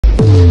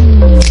How's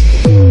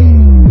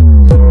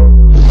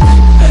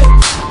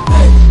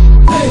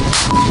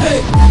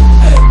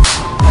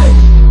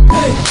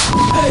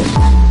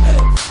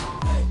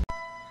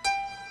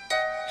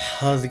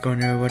it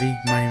going, everybody?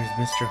 My name is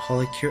Mr.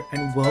 Holic here,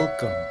 and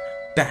welcome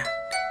back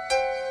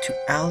to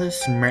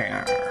Alice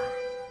Mare.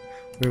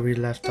 Where we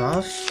left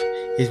off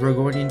is we're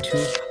going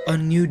into a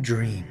new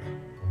dream.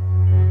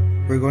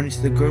 We're going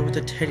into the girl with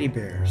the teddy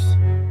bears.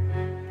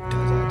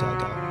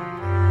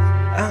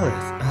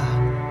 Alice,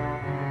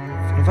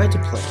 invite to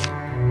play.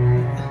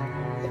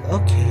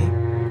 Okay.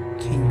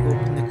 Can you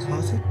open the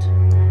closet?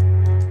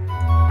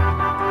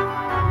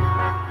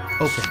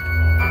 Open.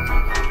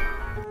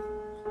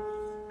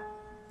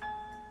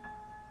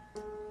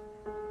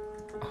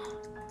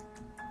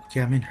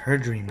 Okay, I'm in her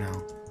dream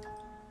now.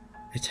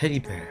 A teddy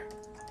bear.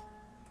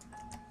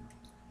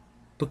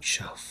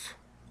 Bookshelf.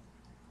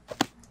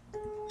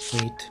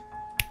 Wait.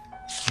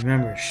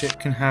 Remember, shit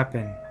can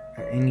happen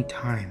at any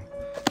time.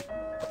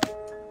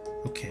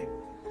 Okay.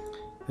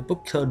 The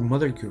book called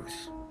Mother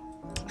Goose.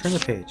 Turn the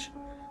page.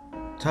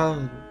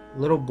 Tell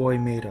little boy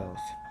made of.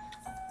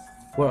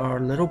 What are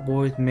little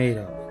boys made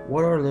of?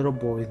 What are little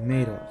boys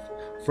made of?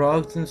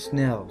 Frogs and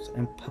snails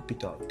and puppy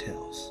dog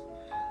tails.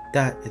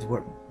 That is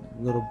what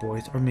little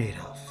boys are made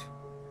of.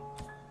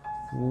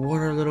 What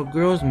are little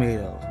girls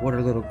made of? What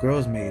are little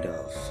girls made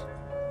of?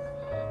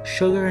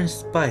 Sugar and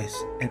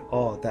spice and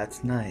all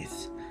that's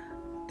nice.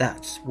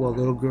 That's what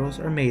little girls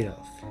are made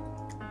of.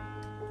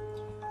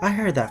 I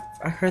heard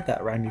that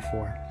rhyme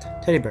before.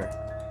 Teddy bear.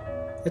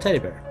 A teddy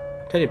bear.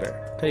 Teddy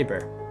bear. Teddy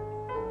bear.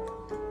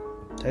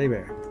 Teddy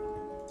bear.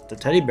 The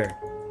teddy bear.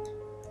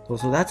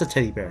 So that's a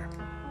teddy bear.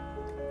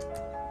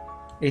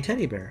 A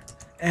teddy bear.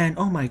 And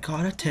oh my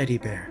god, a teddy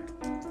bear.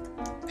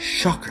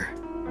 Shocker.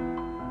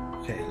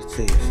 Okay, let's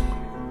save.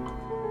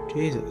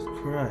 Jesus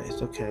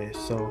Christ. Okay,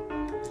 so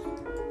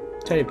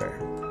teddy bear.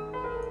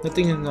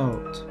 Nothing to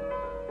note.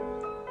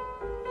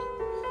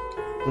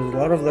 There's a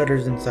lot of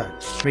letters inside.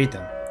 Read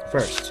them.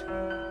 First.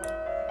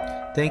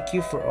 Thank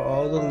you for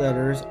all the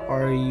letters.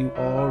 Are you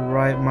all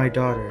right, my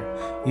daughter?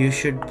 You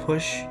shouldn't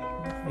push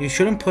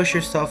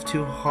yourself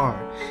too hard.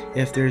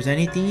 If there's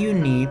anything you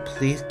need,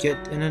 please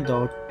get an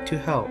adult to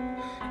help.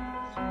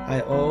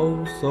 I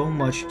owe so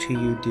much to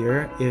you,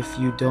 dear. If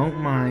you don't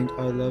mind,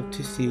 I'd love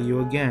to see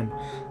you again.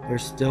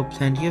 There's still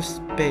plenty of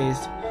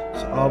space,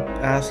 so I'll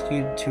ask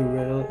you to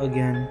riddle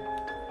again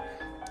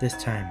this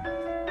time.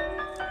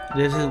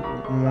 This is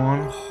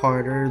one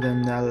harder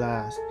than that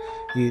last.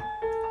 You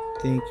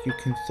think you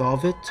can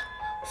solve it?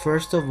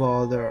 First of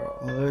all, there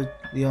are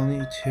the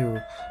only two,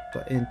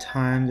 but in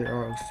time there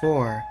are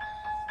 4.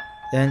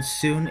 Then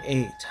soon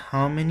 8.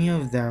 How many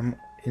of them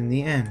in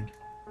the end?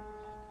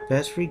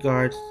 Best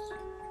regards,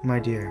 my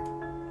dear.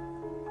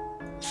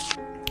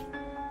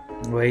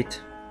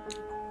 Wait.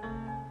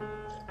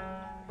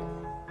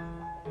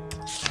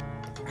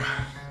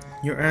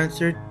 Your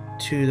answer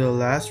to the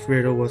last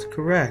riddle was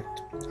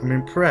correct. I'm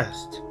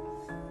impressed.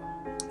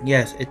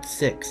 Yes, it's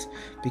 6,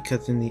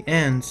 because in the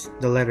ends,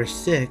 the letter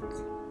 6.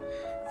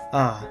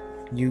 Ah,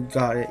 you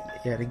got it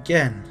yet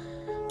again.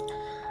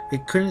 I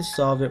couldn't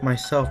solve it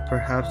myself.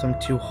 Perhaps I'm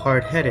too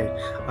hard-headed.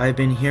 I've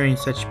been hearing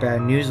such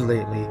bad news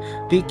lately.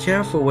 Be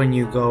careful when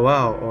you go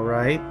out,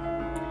 alright?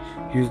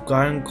 You've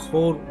gotten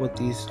cold with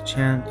these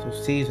chance of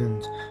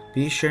seasons.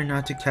 Be sure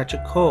not to catch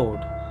a cold.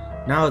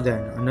 Now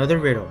then, another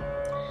riddle.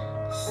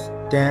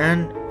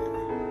 Stand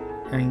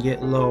and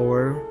get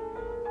lower,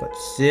 but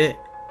sit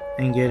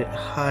and get it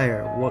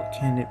higher. What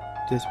can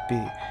this be?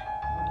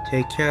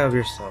 Take care of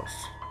yourself.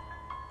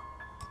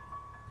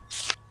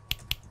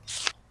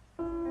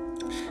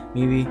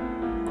 Maybe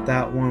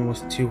that one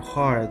was too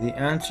hard. The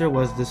answer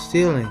was the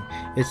ceiling.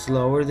 It's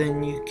lower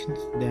than you can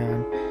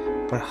stand,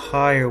 but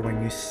higher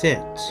when you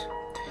sit.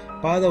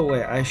 By the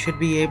way, I should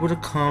be able to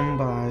come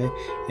by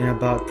in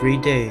about 3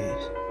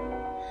 days.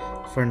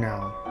 For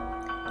now.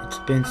 It's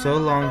been so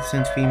long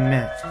since we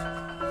met.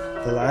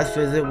 The last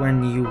visit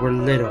when you were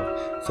little,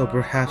 so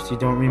perhaps you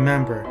don't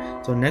remember.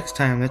 So next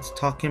time, let's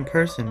talk in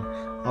person.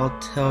 I'll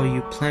tell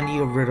you plenty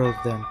of riddles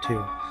then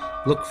too.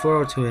 Look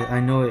forward to it. I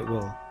know it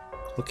will.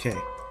 Okay.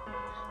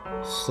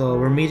 So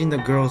we're meeting the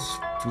girl's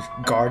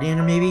guardian,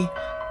 or maybe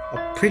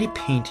a pretty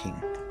painting.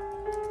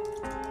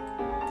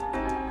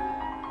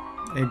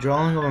 A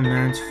drawing of a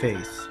man's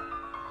face.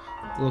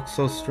 It looks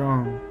so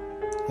strong.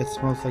 It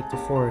smells like the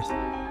forest.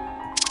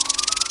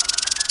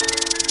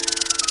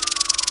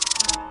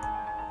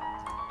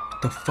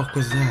 What the fuck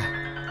was that?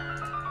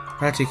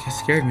 That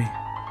scared me.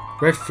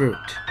 Red fruit.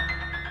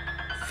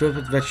 Filled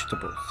with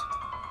vegetables.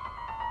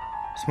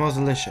 Smells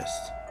delicious.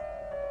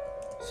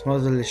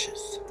 Smells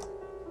delicious.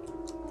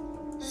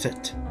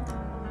 Sit.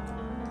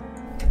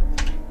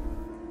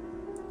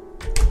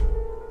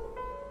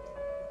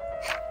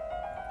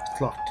 It's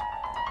locked.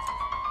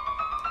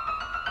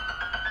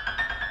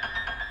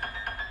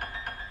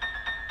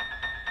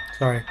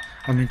 Sorry,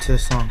 I'm into the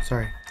song,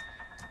 sorry.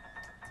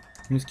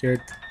 I'm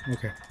scared.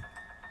 Okay.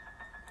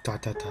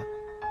 Dot.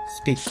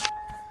 Speak.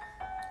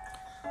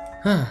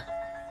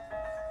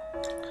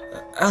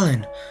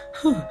 Alan,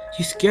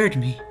 you scared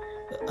me.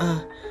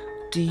 Uh,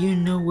 do you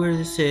know where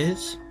this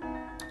is?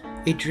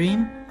 A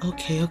dream?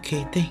 Okay,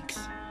 thanks.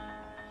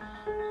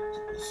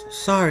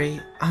 Sorry,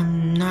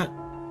 I'm not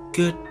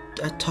good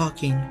at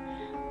talking,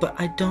 but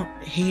I don't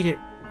hate it,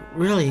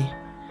 really.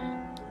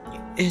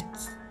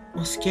 It's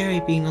scary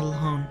being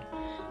alone,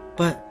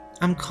 but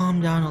I'm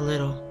calmed down a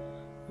little.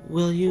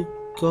 Will you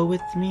go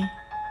with me?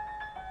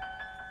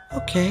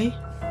 Okay.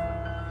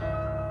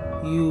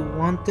 You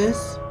want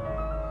this?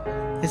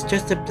 It's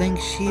just a blank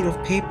sheet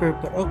of paper,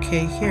 but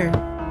okay, here.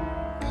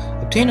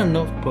 Obtain a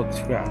notebook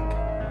scrap.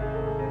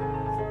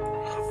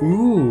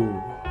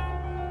 Ooh.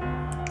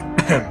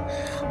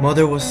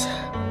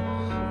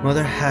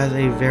 Mother has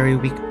a very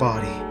weak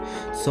body,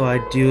 so I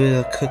do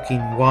the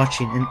cooking,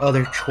 washing, and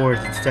other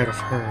chores instead of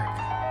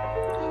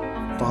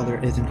her. Father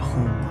isn't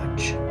home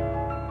much.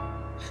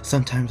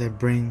 Sometimes he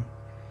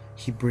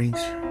brings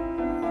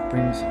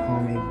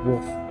home a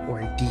wolf or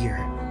a deer.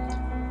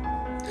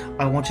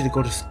 I want you to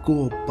go to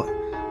school, but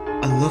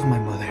I love my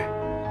mother,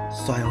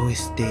 so I always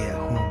stay at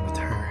home with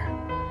her.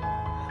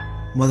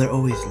 Mother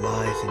always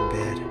lies in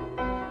bed.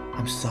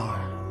 I'm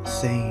sorry,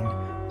 saying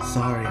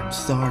sorry, I'm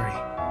sorry.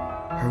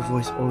 Her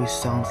voice always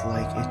sounds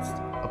like it's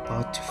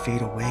about to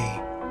fade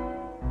away.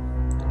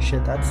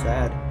 Shit, that's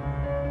sad.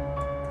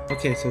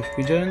 Okay, so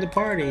we joined the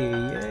party,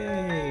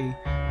 yay!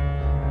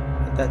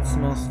 That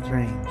smells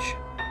strange.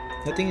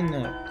 Nothing in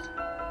notes.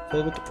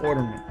 Filled with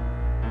ornament.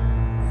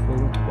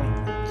 Filled with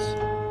ointments.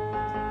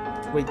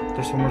 Wait,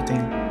 there's one more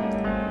thing.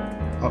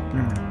 Oh,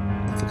 no.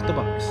 Let's look at the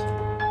box.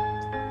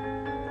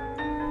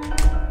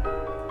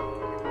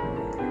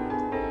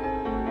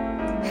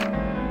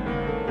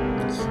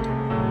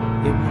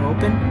 It won't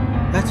open?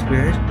 That's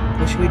weird.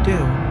 What should we do?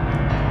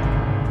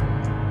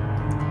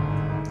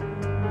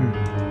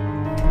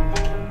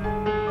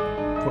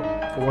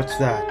 What's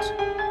that?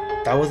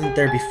 That wasn't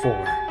there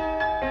before.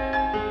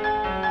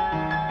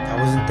 That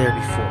wasn't there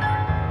before.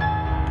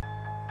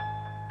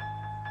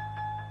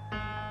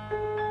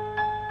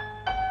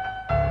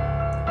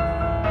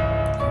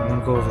 I'm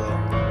gonna go over there.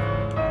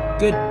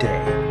 Good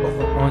day.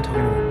 Oh, I'm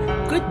talking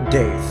about. Good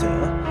day,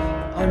 sir.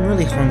 I'm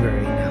really hungry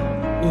right now.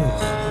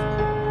 Ugh.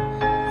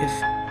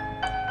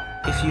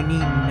 If you need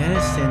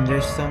medicine,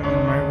 there's some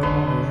in my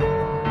room.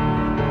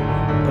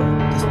 But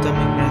the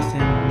stomach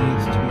medicine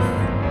needs to be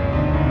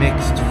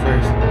mixed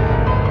first.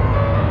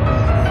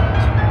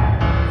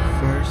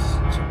 First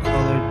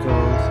color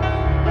goes,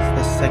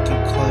 the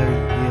second color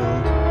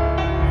yield,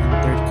 and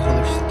third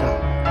color stop.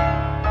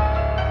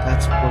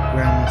 That's what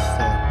Grandma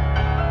said.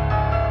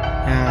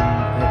 And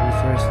it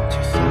refers to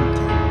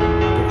something,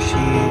 but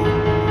she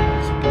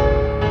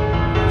explained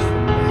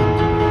from man,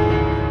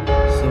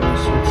 so we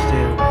should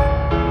stay away.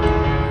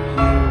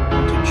 You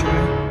want to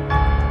try?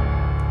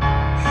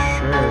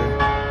 Sure.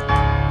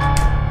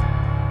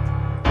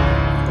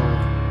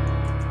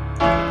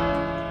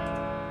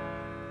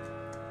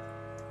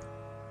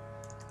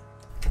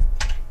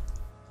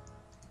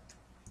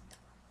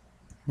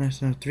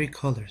 Medicine of 3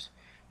 colors.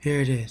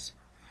 Here it is.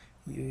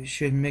 You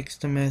should mix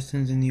the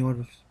medicines in the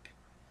order.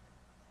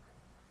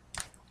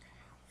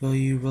 Will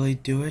you really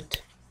do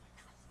it?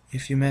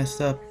 If you mess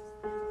up,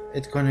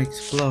 it's gonna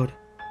explode.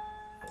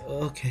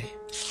 Okay.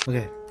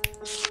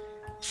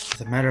 It's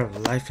a matter of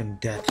life and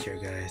death here,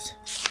 guys.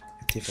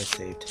 Let's see if I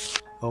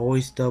saved.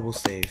 Always double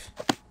save.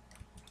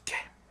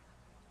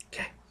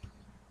 Okay.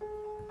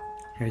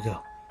 Here we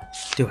go.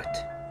 Do it.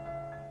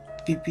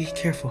 Be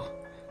careful.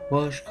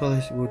 Which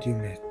colors would you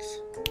mix?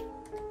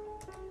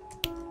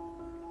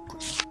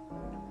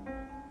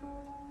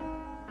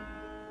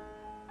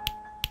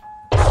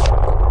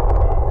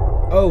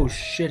 Oh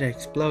shit, I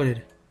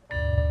exploded.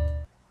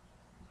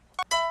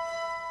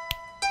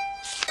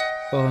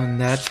 Oh,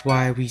 and that's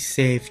why we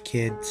save,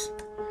 kids.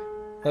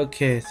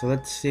 Okay, so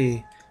let's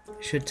see.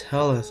 It should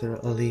tell us, or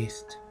at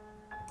least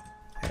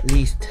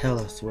tell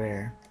us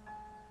where.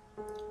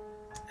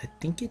 I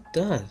think it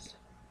does.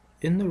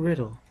 In the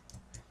riddle,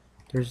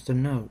 there's the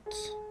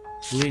notes.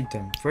 Read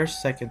them.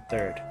 First, second,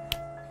 third.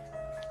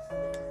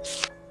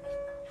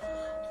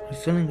 I'm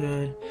feeling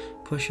good.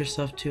 Push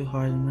yourself too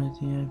hard and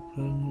everything I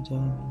put you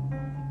down.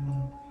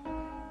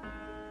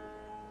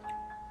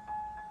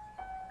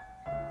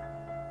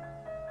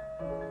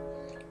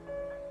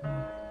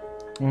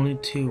 Only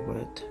 2,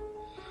 but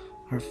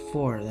are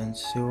 4, then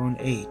 0 and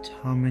 8.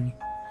 How many?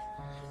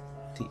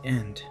 At the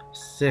end.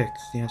 6.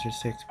 The answer is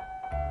 6.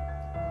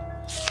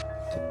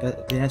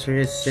 The answer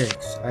is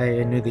 6.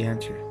 I knew the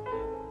answer.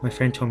 My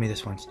friend told me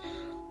this once.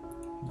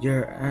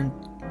 Your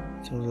answer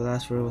to the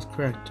last word was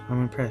correct.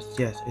 I'm impressed.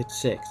 Yes, it's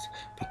 6.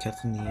 Because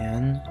in the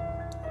end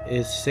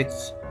is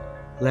 6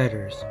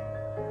 letters.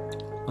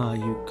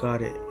 You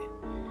got it.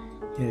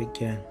 Yet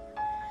again.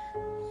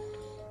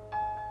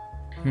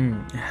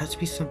 It has to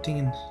be something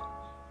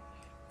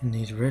in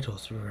these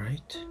riddles,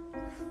 right?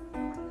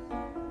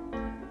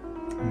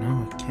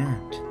 No, it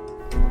can't.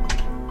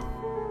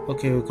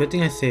 Okay, well, good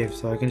thing I saved,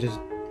 so I can just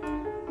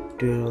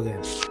do it all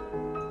again.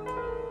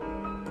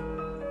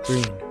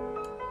 Green.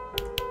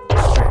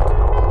 Red.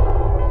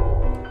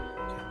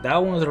 That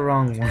one was the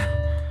wrong one.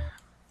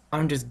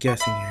 I'm just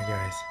guessing here,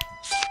 guys.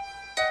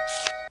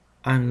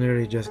 I'm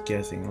literally just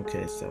guessing.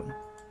 Okay, so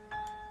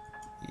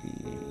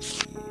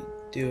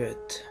do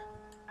it.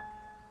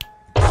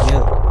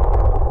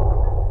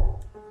 Yellow.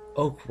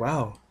 Oh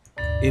wow,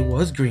 it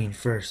was green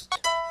first.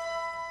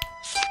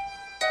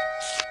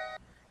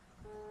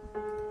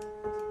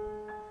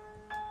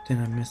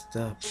 Then I messed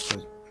up.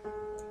 So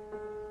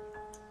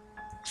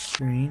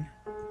green.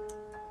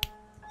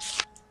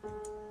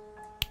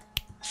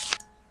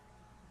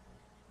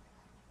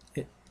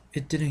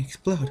 It didn't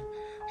explode.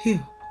 Phew.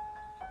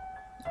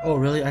 Oh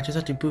really? I just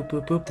have to boop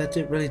boop boop. That's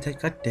it. Really?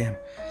 God damn.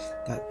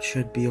 That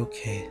should be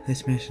okay.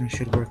 This mission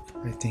should work.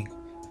 I think.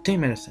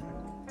 Team medicine.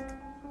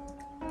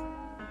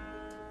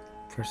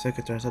 For a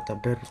second there, I thought the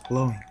bed was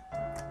glowing.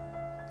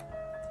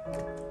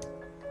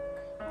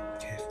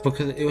 Okay,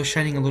 because it was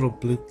shining a little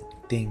blue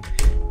thing,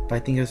 but I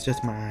think it was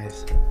just my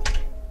eyes.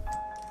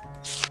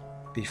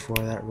 Before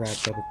that rat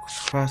double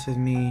crosses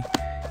me.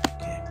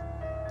 Okay.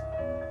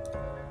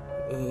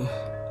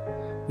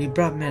 We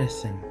brought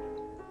medicine.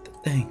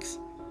 Thanks.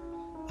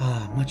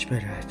 Ah, much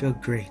better. I feel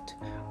great.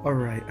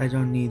 Alright, I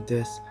don't need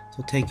this,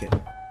 so take it.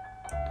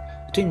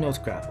 Team notes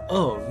graph.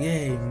 Oh,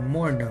 yay,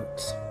 more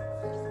notes.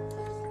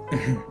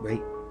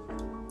 Wait.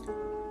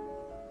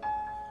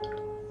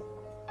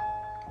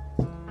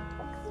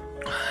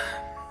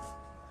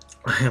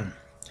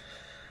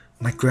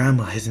 My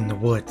grandma is in the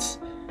woods.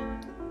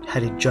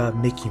 Had a job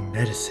making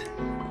medicine.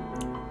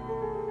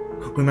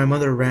 When my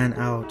mother ran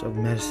out of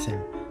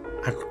medicine,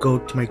 I'd go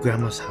to my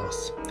grandma's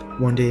house.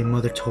 One day,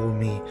 mother told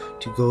me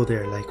to go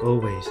there like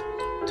always.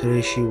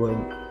 Today, she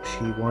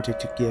wanted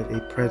to give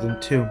a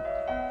present too,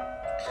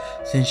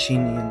 since she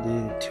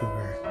needed it to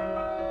her.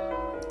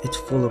 It's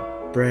full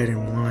of bread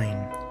and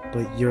wine,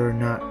 but you're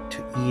not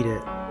to eat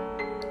it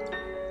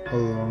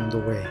along the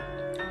way.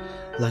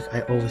 Like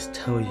I always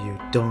tell you,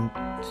 don't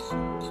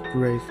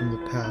stray from the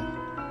path,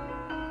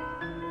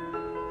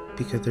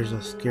 because there's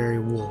a scary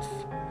wolf.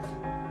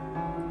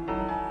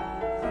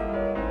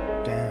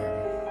 Damn.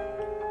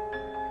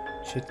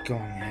 Shit's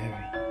going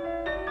heavy.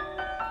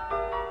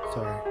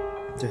 Sorry.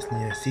 Just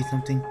need to see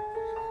something.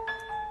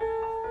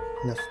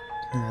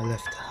 I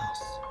left the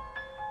house.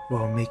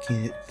 While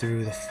making it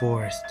through the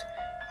forest,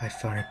 I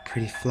found a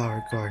pretty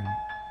flower garden.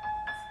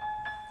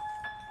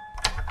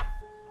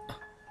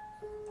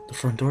 The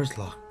front door's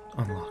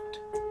unlocked.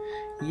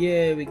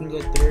 Yeah, we can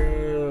go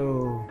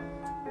through.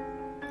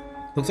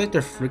 Looks like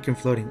they're freaking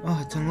floating. Oh,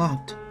 it's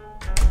unlocked.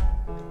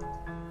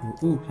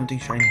 Ooh, something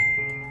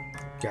shiny.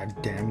 God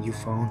damn you,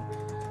 phone.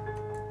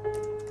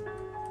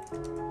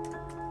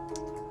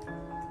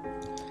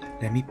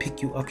 Let me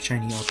pick you up,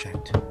 shiny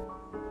object.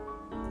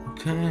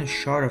 Okay,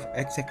 shard of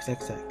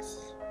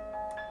XXXX.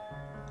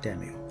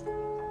 Damn you.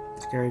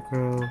 Scary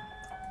Crow.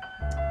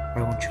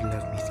 Why won't you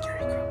love me, Scary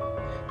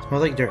Crow?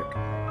 Smells like dirt.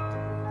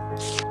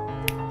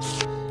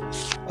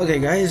 Okay,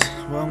 guys.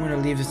 Well, I'm gonna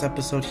leave this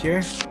episode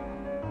here.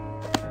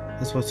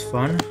 This was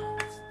fun.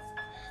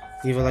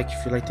 Leave a like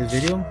if you liked the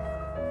video.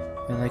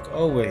 And like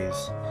always,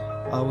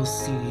 I will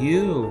see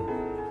you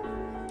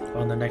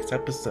on the next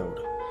episode.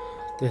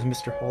 This is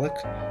Mr. Holic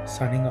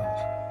signing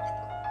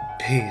off.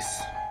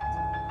 Peace.